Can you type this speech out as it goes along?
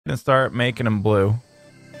and start making them blue.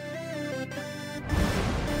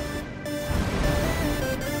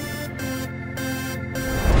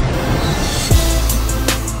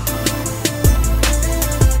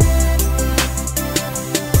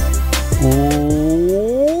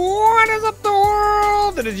 What is up, the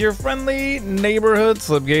world? It is your friendly neighborhood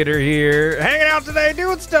Slipgator here, hanging out today,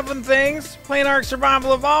 doing stuff and things, playing ARK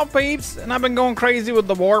Survival of all peeps, and I've been going crazy with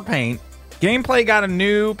the war paint. Gameplay got a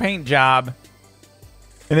new paint job,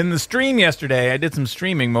 and in the stream yesterday, I did some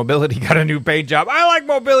streaming. Mobility got a new paint job. I like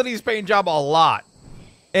Mobility's paint job a lot.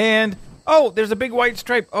 And, oh, there's a big white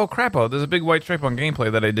stripe. Oh, crapo, there's a big white stripe on gameplay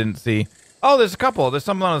that I didn't see. Oh, there's a couple. There's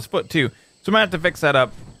something on his foot, too. So I'm going to have to fix that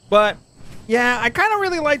up. But yeah, I kind of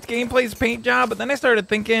really liked Gameplay's paint job, but then I started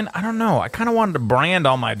thinking, I don't know, I kind of wanted to brand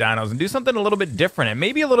all my dinos and do something a little bit different and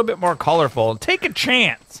maybe a little bit more colorful. Take a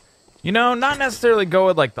chance, you know, not necessarily go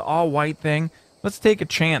with like the all-white thing. Let's take a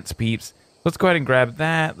chance, peeps. Let's go ahead and grab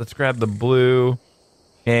that. Let's grab the blue,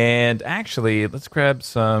 and actually, let's grab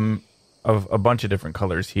some of a bunch of different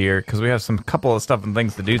colors here because we have some couple of stuff and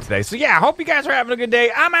things to do today. So yeah, I hope you guys are having a good day.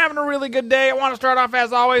 I'm having a really good day. I want to start off,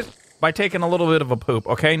 as always, by taking a little bit of a poop.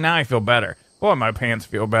 Okay, now I feel better. Boy, my pants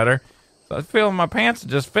feel better. So I feel my pants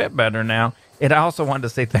just fit better now. And I also wanted to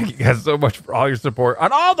say thank you guys so much for all your support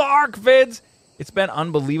on all the ARK vids. It's been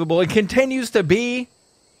unbelievable. It continues to be.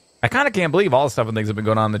 I kind of can't believe all the stuff and things have been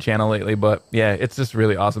going on the channel lately, but yeah, it's just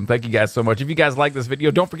really awesome. Thank you guys so much. If you guys like this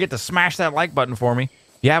video, don't forget to smash that like button for me.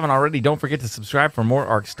 If you haven't already, don't forget to subscribe for more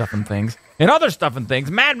ARK stuff and things, and other stuff and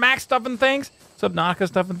things, Mad Max stuff and things, Subnautica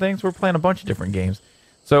stuff and things. We're playing a bunch of different games.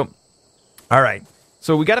 So, all right.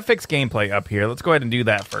 So we got to fix gameplay up here. Let's go ahead and do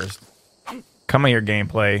that first. Come here,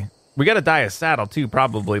 gameplay. We got to dye a saddle too,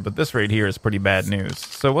 probably, but this right here is pretty bad news.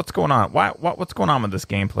 So what's going on? What's going on with this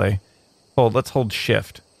gameplay? Let's hold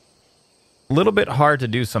shift. A little bit hard to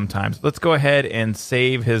do sometimes. Let's go ahead and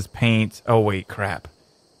save his paint. Oh, wait, crap.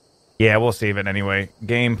 Yeah, we'll save it anyway.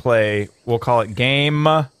 Gameplay. We'll call it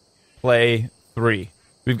Gameplay 3.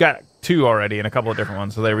 We've got 2 already and a couple of different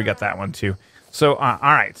ones. So there, we got that one too. So, all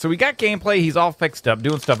right. So we got gameplay. He's all fixed up,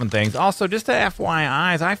 doing stuff and things. Also, just to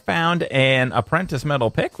FYI's, I found an apprentice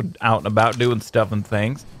metal pick out and about doing stuff and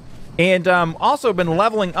things. And also been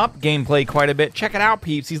leveling up gameplay quite a bit. Check it out,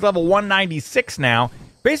 peeps. He's level 196 now.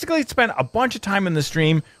 Basically, spent a bunch of time in the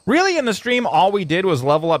stream. Really, in the stream, all we did was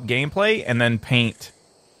level up gameplay and then paint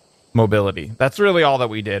mobility. That's really all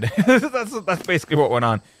that we did. that's basically what went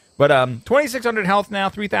on. But 2,600 health now,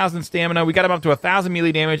 3,000 stamina. We got him up to 1,000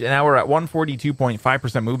 melee damage, and now we're at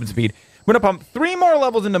 142.5% movement speed. We're going to pump 3 more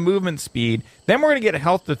levels into movement speed. Then we're going to get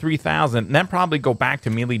health to 3,000, and then probably go back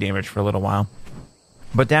to melee damage for a little while.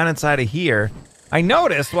 But down inside of here, I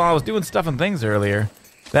noticed while I was doing stuff and things earlier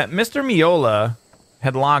that Mr. Meola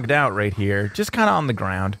had logged out right here, just kind of on the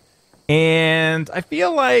ground. And I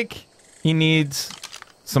feel like he needs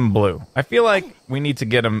some blue. I feel like we need to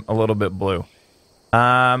get him a little bit blue.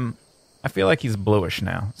 I feel like he's bluish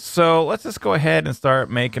now. So let's just go ahead and start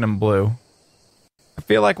making him blue. I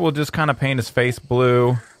feel like we'll just kind of paint his face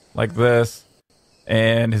blue like this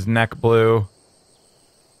and his neck blue.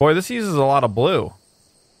 Boy, this uses a lot of blue.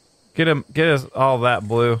 Get us all that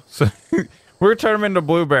blue. So we're turning him into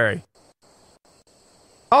blueberry.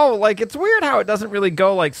 Oh, like, it's weird how it doesn't really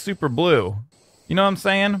go, like, super blue. You know what I'm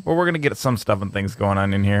saying? But we're going to get some stuff and things going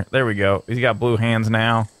on in here. There we go. He's got blue hands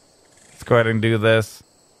now. Let's go ahead and do this.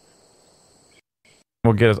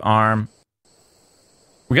 We'll get his arm.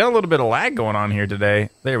 We got a little bit of lag going on here today.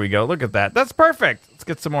 There we go. Look at that. That's perfect. Let's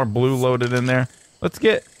get some more blue loaded in there.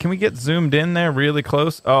 Can we get zoomed in there really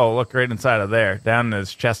close? Oh, look right inside of there. Down in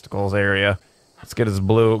his chesticles area. Let's get his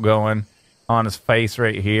blue going on his face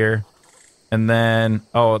right here. And then,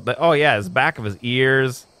 oh yeah, his back of his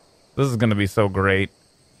ears. This is going to be so great.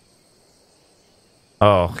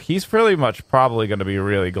 Oh, he's pretty much probably going to be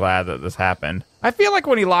really glad that this happened. I feel like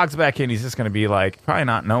when he logs back in, he's just going to be like, probably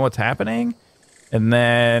not know what's happening. And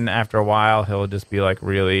then after a while, he'll just be like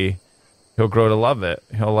he'll grow to love it.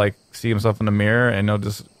 He'll like see himself in the mirror and he'll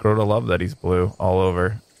just grow to love that he's blue all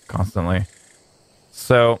over constantly.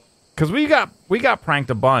 So, because we got pranked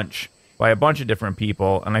a bunch by a bunch of different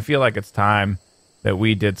people, and I feel like it's time that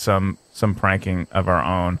we did some pranking of our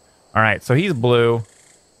own. All right, so he's blue.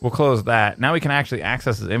 We'll close that. Now we can actually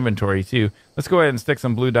access his inventory too. Let's go ahead and stick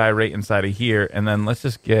some blue dye right inside of here, and then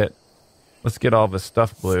let's get all of his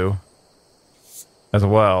stuff blue as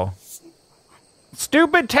well.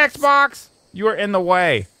 Stupid text box, you are in the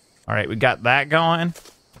way. All right, we got that going.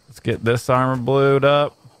 Let's get this armor blued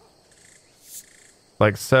up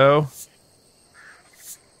like so.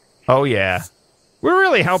 Oh, yeah. We're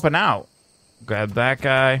really helping out. Grab that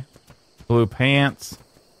guy. Blue pants.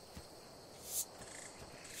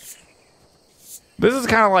 This is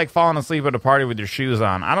kind of like falling asleep at a party with your shoes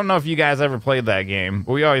on. I don't know if you guys ever played that game,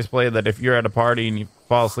 but we always played that if you're at a party and you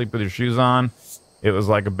fall asleep with your shoes on, it was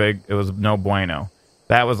like it was no bueno.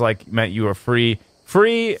 That was like, meant you were free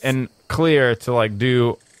and clear to like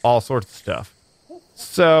do all sorts of stuff.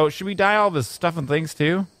 So, should we dye all this stuff and things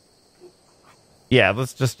too? Yeah,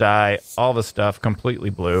 let's just dye all the stuff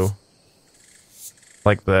completely blue.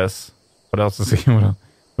 Like this. What else is he, what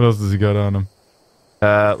else has he got on him?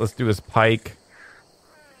 Let's do his pike.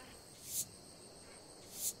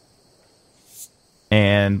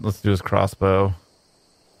 And let's do his crossbow.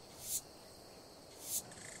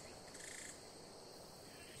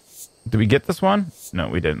 Did we get this one? No,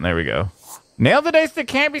 we didn't. There we go. Nail the dice that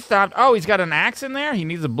can't be stopped. Oh, he's got an axe in there? He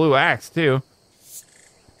needs a blue axe, too.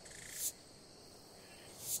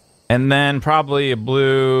 And then probably a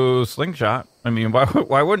blue slingshot. I mean,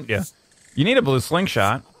 why wouldn't you? You need a blue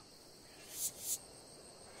slingshot.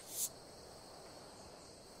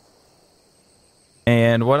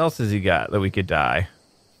 And what else has he got that we could dye?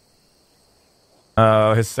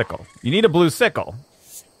 His sickle. You need a blue sickle.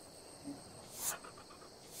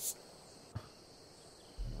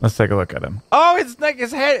 Let's take a look at him. Oh, his neck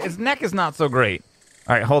is not so great.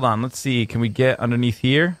 All right, hold on. Let's see. Can we get underneath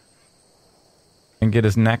here? And get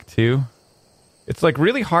his neck too? It's like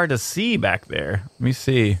really hard to see back there. Let me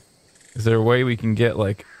see. Is there a way we can get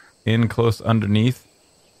like in close underneath?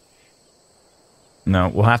 No,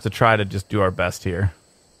 we'll have to try to just do our best here.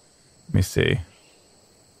 Let me see.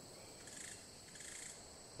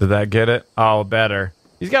 Did that get it? Oh, better.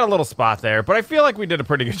 He's got a little spot there, but I feel like we did a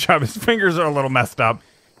pretty good job. His fingers are a little messed up.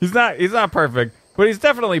 He's not perfect, but he's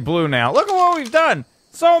definitely blue now. Look at what we've done.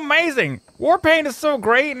 So amazing. Warpaint is so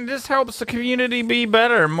great and just helps the community be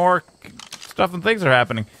better. More stuff and things are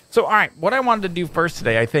happening. So, all right, what I wanted to do first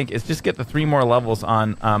today, I think, is just get the 3 more levels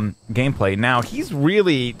on gameplay. Now, he's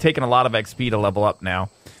really taken a lot of XP to level up now.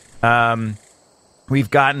 We've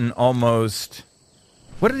gotten almost...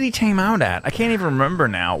 What did he tame out at? I can't even remember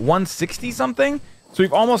now. 160 something? So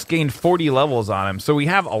we've almost gained 40 levels on him. So we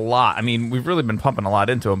have a lot. I mean, we've really been pumping a lot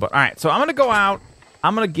into him. But all right, so I'm going to go out.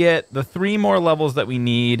 I'm going to get the 3 more levels that we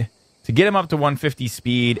need to get him up to 150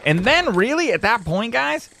 speed. And then really at that point,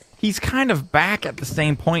 guys, he's kind of back at the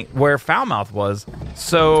same point where Foulmouth was.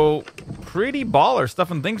 So pretty baller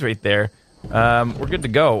stuff and things right there. We're good to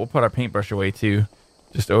go. We'll put our paintbrush away too.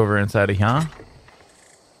 Just over inside of here.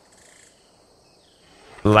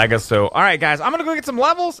 Like so. All right, guys, I'm going to go get some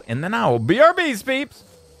levels, and then I will BRBs, peeps.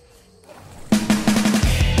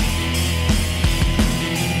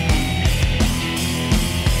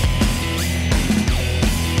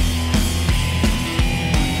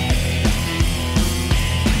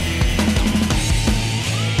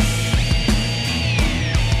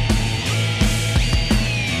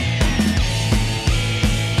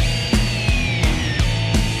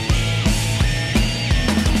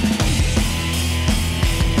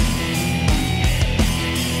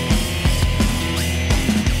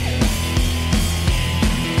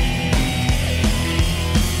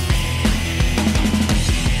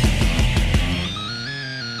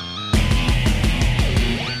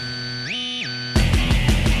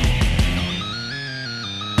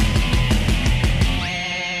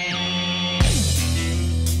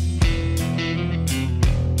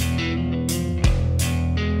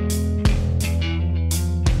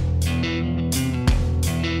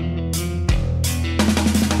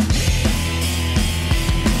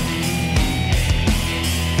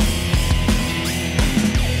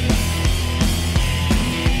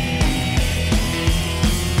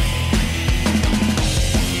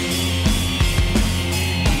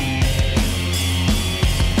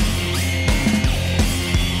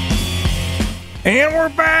 And we're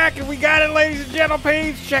back, and we got it, ladies and gentlemen.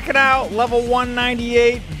 Peeps, check it out. Level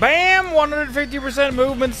 198. Bam! 150%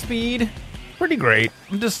 movement speed. Pretty great.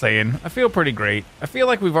 I'm just saying. I feel pretty great. I feel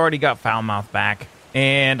like we've already got Foulmouth back,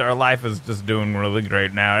 and our life is just doing really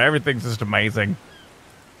great now. Everything's just amazing.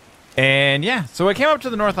 And yeah, so I came up to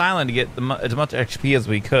the North Island to get as much XP as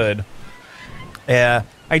we could. I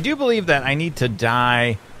do believe that I need to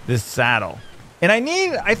dye this saddle. And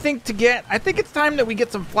I think it's time that we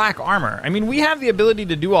get some flak armor. I mean, we have the ability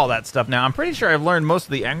to do all that stuff now. I'm pretty sure I've learned most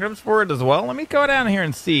of the engrams for it as well. Let me go down here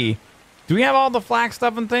and see. Do we have all the flak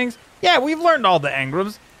stuff and things? Yeah, we've learned all the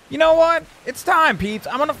engrams. You know what? It's time, peeps.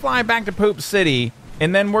 I'm going to fly back to Poop City,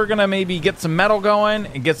 and then we're going to maybe get some metal going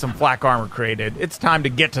and get some flak armor created. It's time to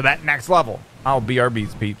get to that next level. I'll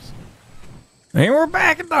BRBs, peeps. And we're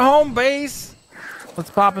back at the home base. Let's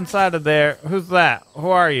pop inside of there. Who's that?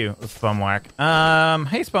 Who are you? It's Spumwack.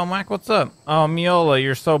 Hey Spumwack, what's up? Oh, Meola,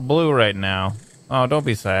 you're so blue right now. Oh, don't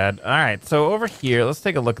be sad. All right, so over here, let's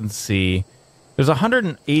take a look and see. There's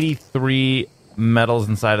 183 metals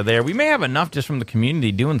inside of there. We may have enough just from the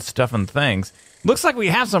community doing stuff and things. Looks like we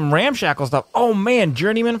have some ramshackle stuff. Oh, man,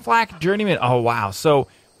 journeyman flak, journeyman. Oh, wow. So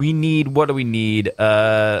we need, what do we need?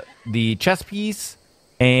 The chest piece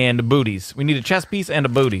and booties. We need a chest piece and a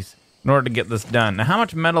booties in order to get this done. Now, how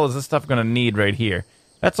much metal is this stuff going to need right here?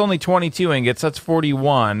 That's only 22 ingots. That's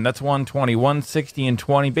 41. That's 120, 160, and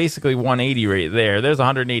 20. Basically 180 right there. There's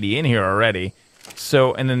 180 in here already.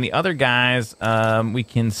 So, and then the other guys, we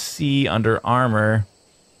can see under armor,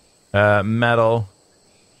 metal.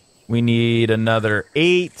 We need another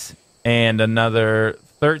 8 and another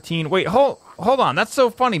 13. Wait, hold on. That's so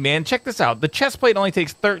funny, man. Check this out. The chest plate only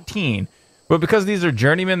takes 13. But because these are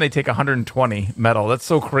journeymen, they take 120 metal. That's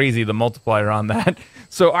so crazy, the multiplier on that.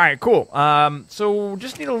 So, all right, cool. So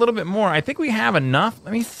just need a little bit more. I think we have enough.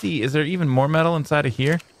 Let me see. Is there even more metal inside of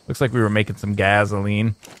here? Looks like we were making some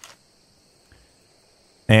gasoline.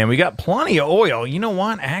 And we got plenty of oil. You know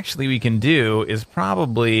what? Actually, we can do is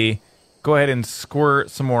probably go ahead and squirt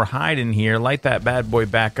some more hide in here. Light that bad boy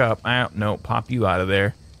back up. I don't know. Pop you out of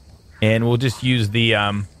there. And we'll just use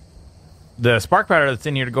the spark powder that's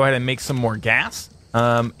in here to go ahead and make some more gas.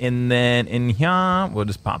 And then in here, we'll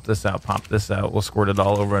just pop this out, pop this out. We'll squirt it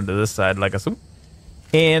all over into this side like a soup.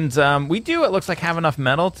 And we do, it looks like, have enough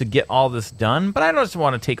metal to get all this done. But I don't just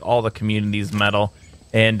want to take all the community's metal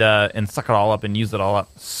and suck it all up and use it all up.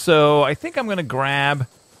 So I think I'm going to grab,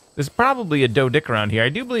 there's probably a doe dick around here. I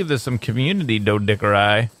do believe there's some community doe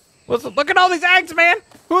dickeri. Look at all these eggs, man.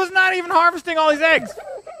 Who's not even harvesting all these eggs?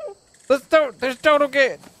 There's dodo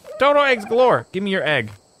eggs galore. Give me your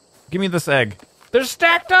egg. Give me this egg. They're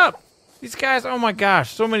stacked up. These guys, oh my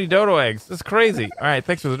gosh, so many dodo eggs. That's crazy. All right,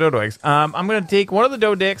 thanks for the dodo eggs. I'm going to take one of the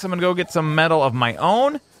doe dicks. I'm going to go get some metal of my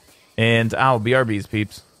own. And I'll BRBs,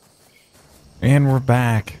 peeps. And we're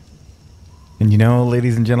back. And you know,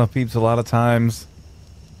 ladies and gentle peeps, a lot of times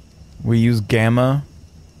we use gamma.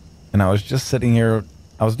 And I was just sitting here.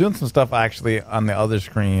 I was doing some stuff actually on the other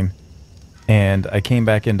screen. And I came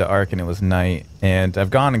back into ARK and it was night. And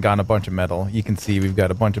I've gone and gotten a bunch of metal. You can see we've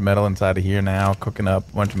got a bunch of metal inside of here now, cooking up.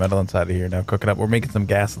 A bunch of metal inside of here now, cooking up. We're making some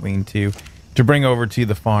gasoline too to bring over to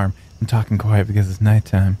the farm. I'm talking quiet because it's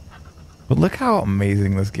nighttime. But look how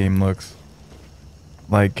amazing this game looks.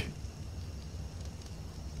 Like,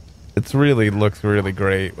 it really looks really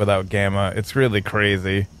great without gamma. It's really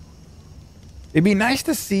crazy. It'd be nice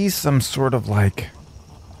to see some sort of, like,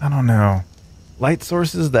 I don't know, light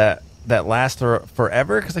sources that last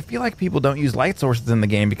forever, because I feel like people don't use light sources in the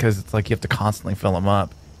game because it's like you have to constantly fill them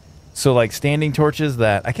up. So like standing torches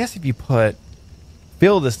that, I guess if you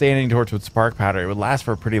fill the standing torch with spark powder, it would last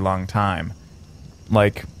for a pretty long time.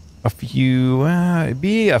 Like a few, it'd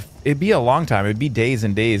be a long time. It'd be days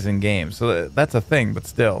and days in games. So that's a thing, but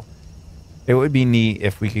still, it would be neat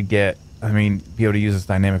if we could get, be able to use this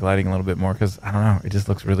dynamic lighting a little bit more, because I don't know, it just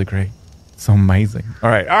looks really great. It's so amazing. All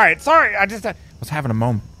right, sorry, I was having a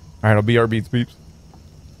moment. All right, I'll BRBs, peeps.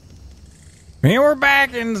 And we're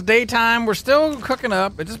back, and it's daytime. We're still cooking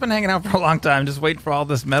up. It's just been hanging out for a long time, just waiting for all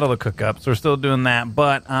this metal to cook up. So we're still doing that.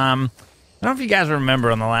 But I don't know if you guys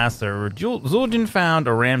remember on the last server, Zueljin found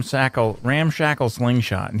a ramshackle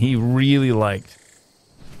slingshot, and he really liked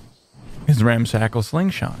his ramshackle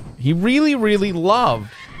slingshot. He really, really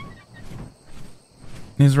loved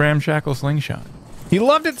his ramshackle slingshot. He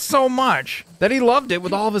loved it so much that he loved it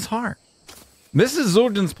with all of his heart. This is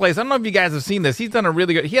Zueljin's place. I don't know if you guys have seen this. He's done a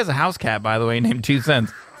really good... He has a house cat, by the way, named 2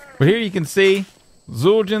 Cents. But here you can see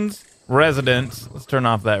Zueljin's residence. Let's turn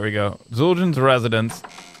off that. There we go. Zueljin's residence.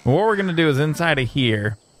 And what we're going to do is inside of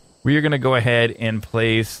here, we are going to go ahead and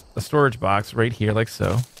place a storage box right here, like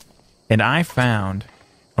so. And I found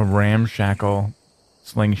a ramshackle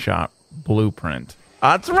slingshot blueprint.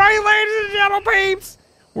 That's right, ladies and gentle peeps.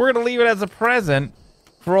 We're going to leave it as a present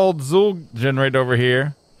for old Zueljin right over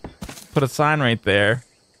here. Put a sign right there.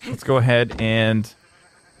 Let's go ahead and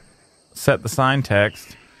set the sign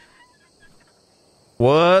text.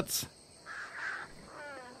 What's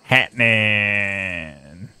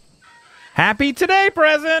happening? Happy today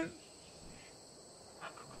present.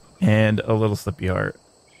 And a little slippy heart.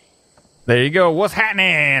 There you go. What's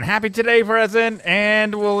happening? Happy today present.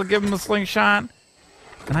 And we'll give him the slingshot.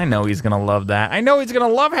 And I know he's going to love that. I know he's going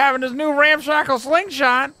to love having his new ramshackle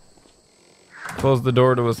slingshot. Close the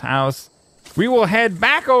door to his house. We will head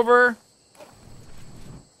back over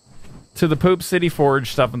to the Poop City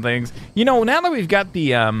Forge stuff and things. You know, now that we've got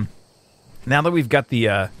the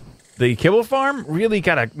kibble farm, really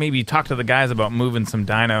gotta maybe talk to the guys about moving some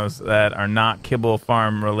dinos that are not kibble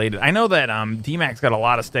farm related. I know that D-Max got a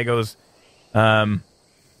lot of stegos,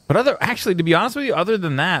 but actually, to be honest with you, other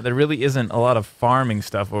than that, there really isn't a lot of farming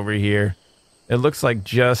stuff over here. it looks like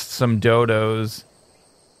just some dodos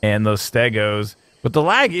and those stegos. But the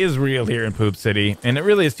lag is real here in Poop City, and it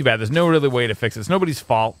really is too bad. There's no really way to fix it. It's nobody's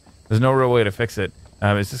fault. There's no real way to fix it.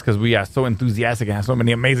 It's just because we are so enthusiastic and have so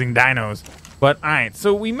many amazing dinos. But, all right,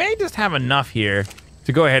 so we may just have enough here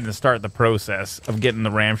to go ahead and start the process of getting the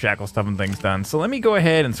ramshackle stuff and things done. So let me go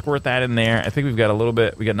ahead and squirt that in there. I think we've got a little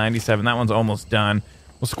bit. We got 97. That one's almost done.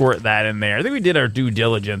 We'll squirt that in there. I think we did our due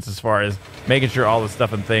diligence as far as making sure all the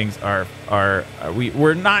stuff and things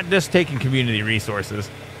we're not just taking community resources.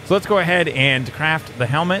 So let's go ahead and craft the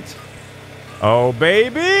helmet. Oh,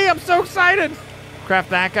 baby, I'm so excited.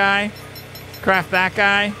 Craft that guy. Craft that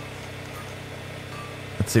guy.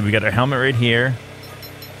 Let's see, we got our helmet right here.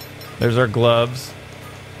 There's our gloves.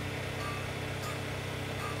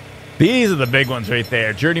 These are the big ones right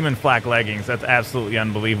there. Journeyman flak leggings. That's absolutely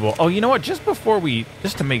unbelievable. Oh, you know what? Just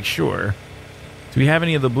to make sure, do we have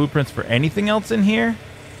any of the blueprints for anything else in here?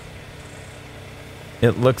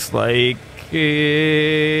 It looks like...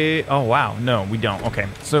 oh, wow. No, we don't. Okay.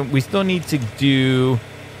 So we still need to do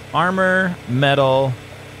armor, metal,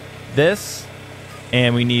 this,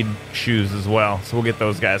 and we need shoes as well. So we'll get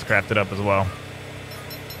those guys crafted up as well.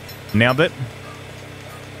 Nailed it.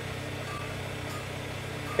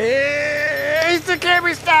 It can't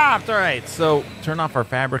be stopped. All right, so turn off our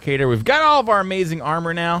fabricator. We've got all of our amazing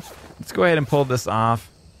armor now. Let's go ahead and pull this off.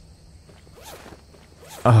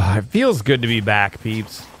 Oh, it feels good to be back,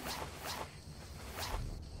 peeps.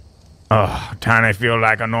 Oh, Tiny feel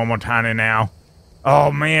like a normal Tiny now.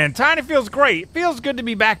 Oh, man, Tiny feels great. It feels good to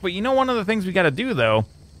be back, but you know one of the things we got to do, though?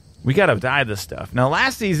 We got to dye this stuff. Now,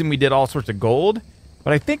 last season we did all sorts of gold,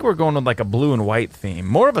 but I think we're going with like a blue and white theme.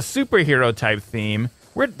 More of a superhero type theme.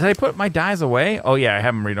 Where did I put my dyes away? Oh, yeah, I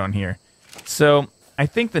have them right on here. So I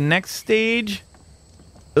think the next stage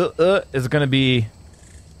is going to be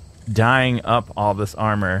dyeing up all this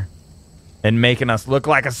armor and making us look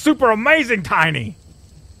like a super amazing Tiny.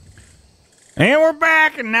 And we're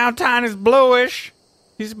back, and now Tiny's bluish.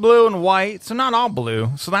 He's blue and white, so not all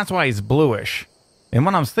blue. So that's why he's bluish. And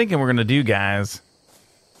what I was thinking we're going to do, guys,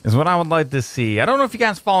 is what I would like to see. I don't know if you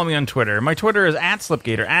guys follow me on Twitter. My Twitter is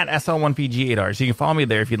 @Slipgator, @SL1PG8R, so you can follow me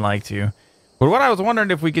there if you'd like to. But what I was wondering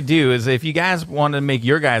if we could do is if you guys want to make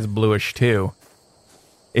your guys bluish too.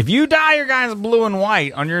 If you dye your guys blue and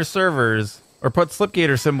white on your servers, or put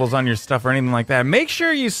Slipgator symbols on your stuff or anything like that, make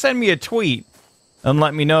sure you send me a tweet and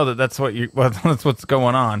let me know that that's what's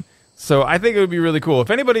going on. So I think it would be really cool if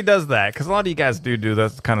anybody does that, because a lot of you guys do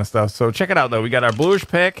that kind of stuff. So check it out, though. We got our bluish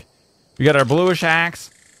pick. We got our bluish axe.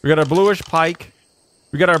 We got our bluish pike.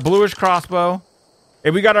 We got our bluish crossbow.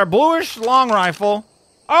 And we got our bluish long rifle.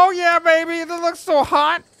 Oh, yeah, baby. That looks so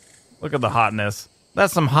hot. Look at the hotness.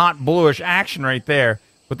 That's some hot bluish action right there.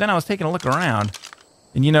 But then I was taking a look around.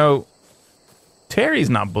 And, you know, Terry's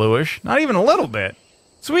not bluish. Not even a little bit.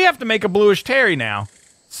 So we have to make a bluish Terry now.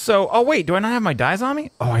 So, oh, wait. Do I not have my dyes on me?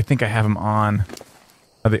 Oh, I think I have them on.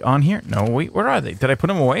 Are they on here? No, wait. Where are they? Did I put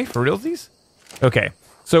them away for realsies? Okay.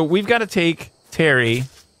 So we've got to take Terry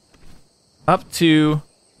up to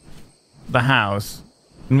the house,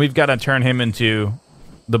 and we've got to turn him into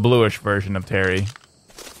the bluish version of Terry.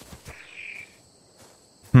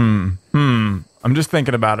 I'm just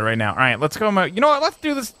thinking about it right now. All right, let's go. You know what? Let's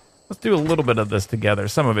do this. Let's do a little bit of this together,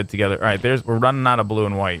 some of it together. All right, we're running out of blue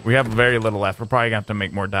and white. We have very little left. We're probably going to have to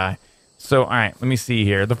make more dye. So, all right, let me see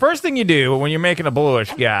here. The first thing you do when you're making a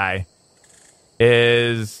bluish guy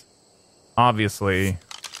is, obviously,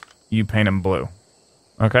 you paint him blue.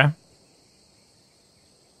 Okay?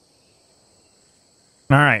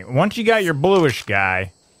 All right, once you got your bluish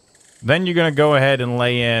guy, then you're going to go ahead and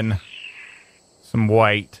lay in some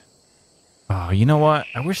white. Oh, you know what?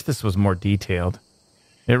 I wish this was more detailed.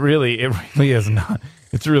 It really is not.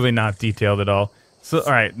 It's really not detailed at all. So,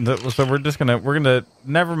 all right, so we're gonna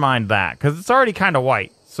never mind that because it's already kind of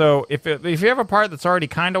white. So if you have a part that's already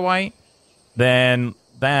kind of white, then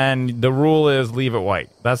the rule is leave it white.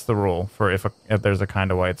 That's the rule for if there's a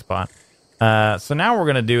kind of white spot. So now what we're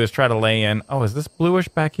gonna do is try to lay in. Oh, is this bluish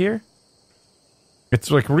back here?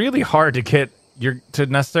 It's like really hard to get to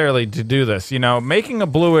do this. You know, making a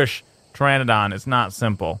bluish Pteranodon is not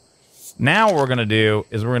simple. Now what we're gonna do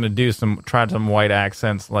is we're gonna try some white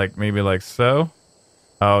accents, like maybe like so.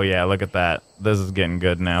 Oh yeah, look at that. This is getting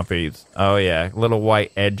good now, Peeps. Oh yeah, little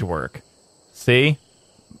white edge work. See?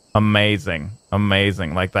 Amazing,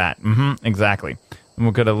 amazing, like that. Exactly. And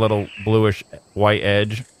we'll get a little bluish white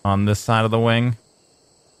edge on this side of the wing.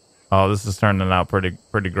 Oh, this is turning out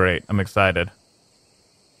pretty great. I'm excited.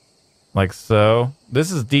 Like so.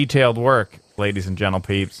 This is detailed work, ladies and gentle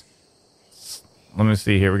peeps. Let me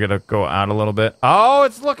see here. We gotta go out a little bit. Oh,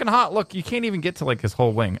 it's looking hot. Look, you can't even get to like his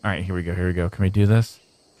whole wing. All right, here we go. Here we go. Can we do this?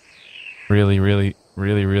 Really, really,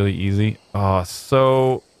 really, really easy. Oh,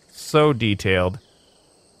 so detailed.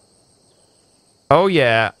 Oh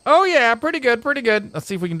yeah. Oh yeah. Pretty good. Pretty good. Let's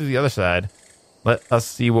see if we can do the other side. Let us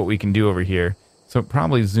see what we can do over here. So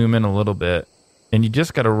probably zoom in a little bit, and you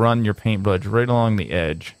just got to run your paintbrush right along the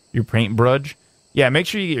edge. Your paintbrush? Yeah, make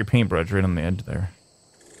sure you get your paintbrush right on the edge there.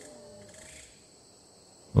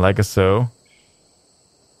 Like a so.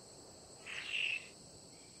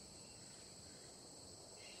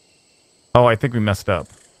 Oh, I think we messed up.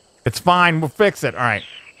 It's fine. We'll fix it. All right.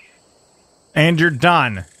 And you're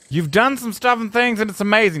done. You've done some stuff and things, and it's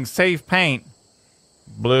amazing. Save paint.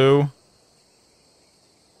 Blue.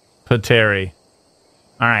 Pateri.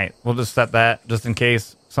 All right, we'll just set that just in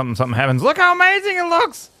case something happens. Look how amazing it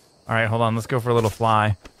looks. All right, hold on. Let's go for a little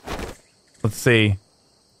fly. Let's see.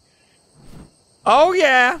 Oh,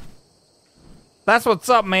 yeah. That's what's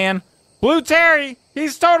up, man. Blue Terry.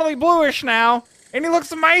 He's totally bluish now, and he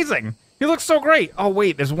looks amazing. He looks so great. Oh,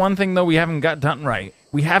 wait. There's one thing, though, we haven't got done right.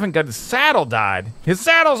 We haven't got his saddle dyed. His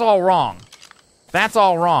saddle's all wrong. That's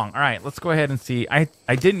all wrong. All right, let's go ahead and see. I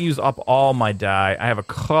didn't use up all my dye. I have a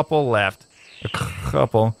couple left. A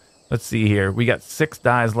couple. Let's see here. We got 6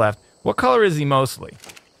 dyes left. What color is he mostly?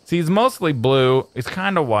 See, he's mostly blue. He's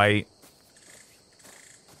kind of white.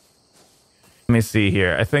 Let me see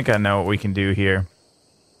here. I think I know what we can do here.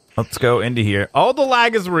 Let's go into here. Oh, the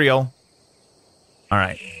lag is real. All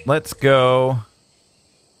right, let's go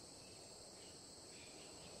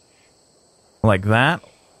like that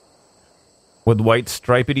with white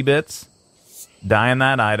stripedy bits. Dye in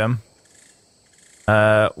that item.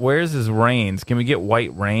 Where's his reins? Can we get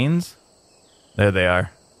white reins? There they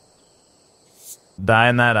are. Dye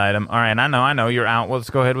in that item. All right, I know. You're out. Let's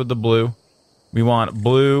go ahead with the blue. We want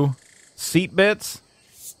blue seat bits.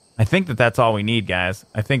 I think that's all we need, guys.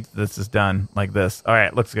 I think this is done like this. All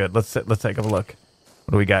right, looks good. Let's take a look.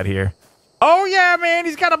 What do we got here? Oh, yeah, man.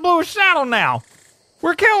 He's got a bluish saddle now.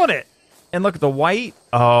 We're killing it. And look at the white.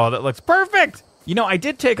 Oh, that looks perfect. You know, I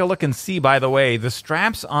did take a look and see, by the way, the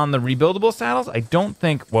straps on the rebuildable saddles, I don't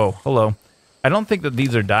think... Whoa, hello. I don't think that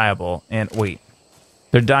these are dyeable. And wait,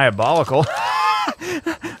 they're diabolical.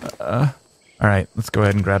 All right, let's go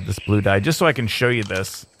ahead and grab this blue dye just so I can show you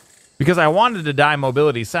this. Because I wanted to dye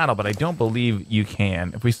mobility saddle, but I don't believe you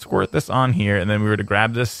can. If we squirt this on here and then we were to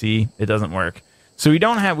grab this, see, it doesn't work. So we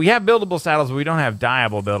have buildable saddles, but we don't have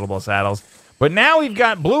dyeable buildable saddles. But now we've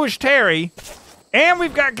got Bluish Terry, and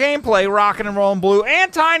we've got gameplay rocking and rolling blue,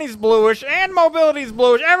 and Tiny's bluish, and mobility's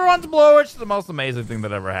bluish. Everyone's bluish. It's the most amazing thing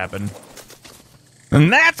that ever happened.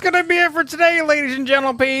 And that's going to be it for today, ladies and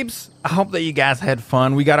gentlemen peeps. I hope that you guys had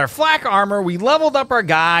fun. We got our flak armor. We leveled up our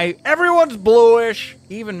guy. Everyone's bluish,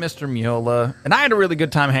 even Mr. Meola. And I had a really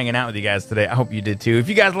good time hanging out with you guys today. I hope you did too. If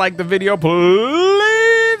you guys liked the video,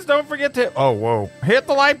 please don't forget to... Oh, whoa. Hit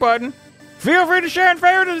the like button. Feel free to share and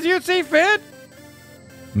favorite as you see fit.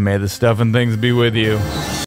 May the stuff and things be with you.